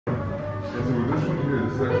this one here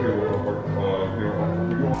is actually one of our,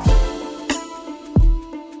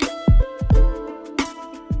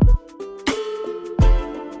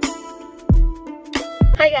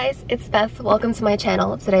 Hi guys, it's Beth. Welcome to my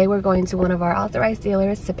channel. Today we're going to one of our authorized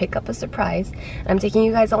dealers to pick up a surprise, and I'm taking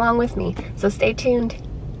you guys along with me, so stay tuned.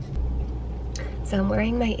 So I'm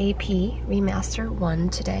wearing my AP Remaster 1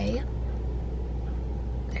 today.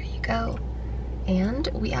 There you go. And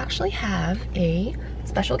we actually have a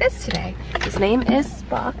special guest today. His name is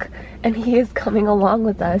Spock, and he is coming along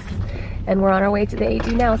with us, and we're on our way to the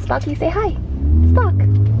AD now. Spocky, say hi.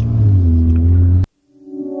 Spock.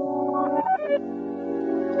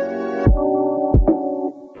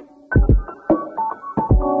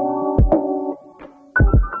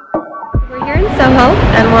 Soho,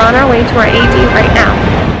 and we're on our way to our AD right now.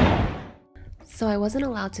 So I wasn't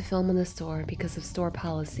allowed to film in the store because of store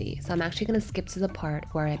policy, so I'm actually going to skip to the part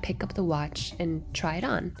where I pick up the watch and try it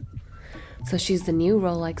on. So she's the new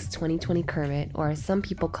Rolex 2020 Kermit, or as some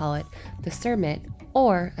people call it, the Surmit,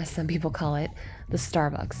 or as some people call it, the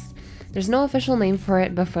Starbucks. There's no official name for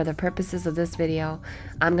it, but for the purposes of this video,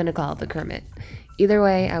 I'm going to call it the Kermit. Either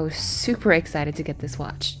way, I was super excited to get this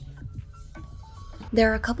watch. There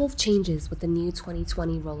are a couple of changes with the new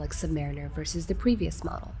 2020 Rolex Submariner versus the previous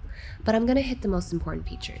model, but I'm going to hit the most important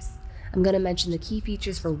features. I'm going to mention the key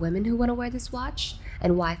features for women who want to wear this watch,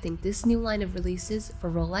 and why I think this new line of releases for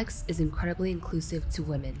Rolex is incredibly inclusive to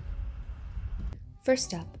women.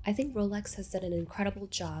 First up, I think Rolex has done an incredible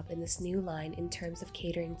job in this new line in terms of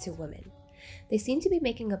catering to women. They seem to be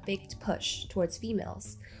making a big push towards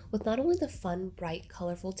females, with not only the fun, bright,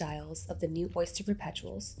 colorful dials of the new Oyster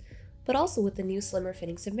Perpetuals, but also with the new slimmer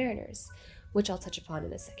fitting Submariners, which I'll touch upon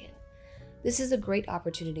in a second. This is a great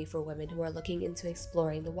opportunity for women who are looking into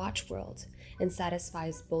exploring the watch world, and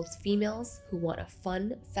satisfies both females who want a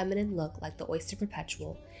fun, feminine look like the Oyster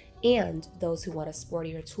Perpetual, and those who want a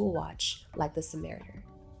sportier tool watch like the Submariner.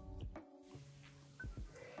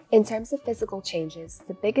 In terms of physical changes,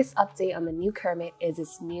 the biggest update on the new Kermit is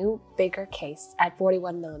its new, bigger case at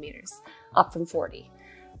 41mm, up from 40.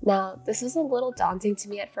 Now, this was a little daunting to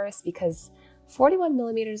me at first because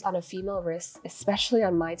 41mm on a female wrist, especially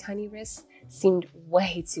on my tiny wrist, seemed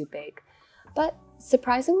way too big. But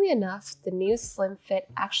surprisingly enough, the new slim fit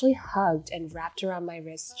actually hugged and wrapped around my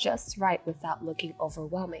wrist just right without looking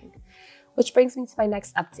overwhelming. Which brings me to my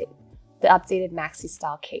next update, the updated maxi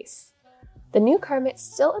style case. The new Kermit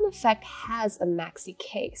still in effect has a maxi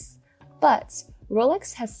case, but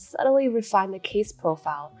Rolex has subtly refined the case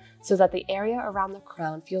profile so that the area around the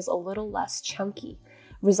crown feels a little less chunky,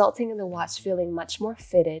 resulting in the watch feeling much more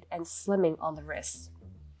fitted and slimming on the wrist.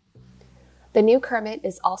 The new Kermit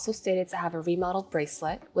is also stated to have a remodeled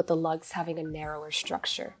bracelet, with the lugs having a narrower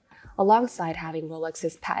structure, alongside having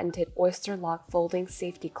Rolex's patented Oyster Lock folding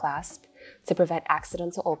safety clasp to prevent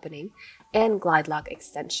accidental opening, and glide lock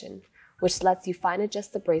extension, which lets you fine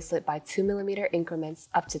adjust the bracelet by 2mm increments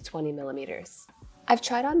up to 20mm. I've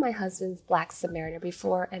tried on my husband's black Submariner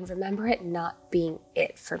before and remember it not being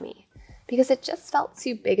it for me, because it just felt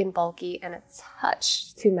too big and bulky and a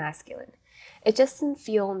touch too masculine. It just didn't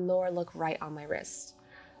feel nor look right on my wrist.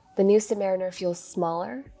 The new Submariner feels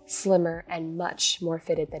smaller, slimmer, and much more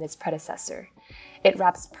fitted than its predecessor. It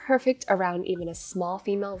wraps perfect around even a small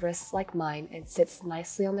female wrist like mine and sits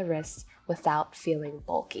nicely on the wrist without feeling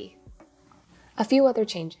bulky. A few other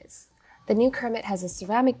changes. The new Kermit has a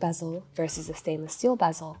ceramic bezel versus a stainless steel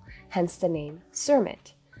bezel, hence the name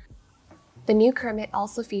Surmit. The new Kermit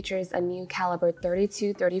also features a new caliber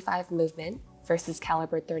 32-35 movement versus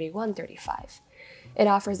caliber 31-35. It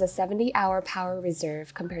offers a 70-hour power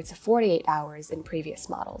reserve compared to 48 hours in previous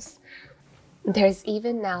models. There's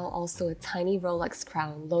even now also a tiny Rolex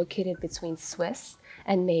crown located between Swiss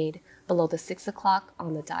and made below the 6 o'clock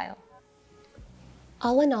on the dial.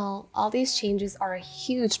 All in all these changes are a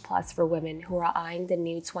huge plus for women who are eyeing the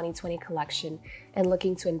new 2020 collection and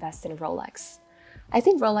looking to invest in Rolex. I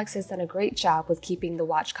think Rolex has done a great job with keeping the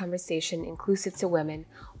watch conversation inclusive to women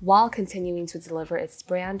while continuing to deliver its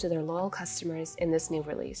brand to their loyal customers in this new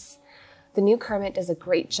release. The new Kermit does a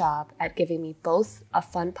great job at giving me both a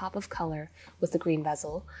fun pop of color with the green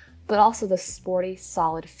bezel, but also the sporty,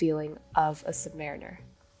 solid feeling of a Submariner.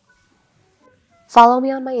 Follow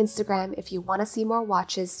me on my Instagram if you want to see more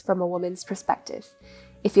watches from a woman's perspective.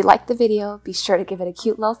 If you liked the video, be sure to give it a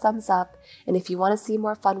cute little thumbs up, and if you want to see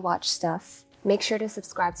more fun watch stuff, make sure to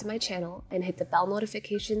subscribe to my channel and hit the bell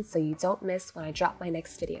notification so you don't miss when I drop my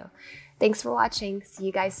next video. Thanks for watching. See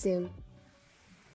you guys soon.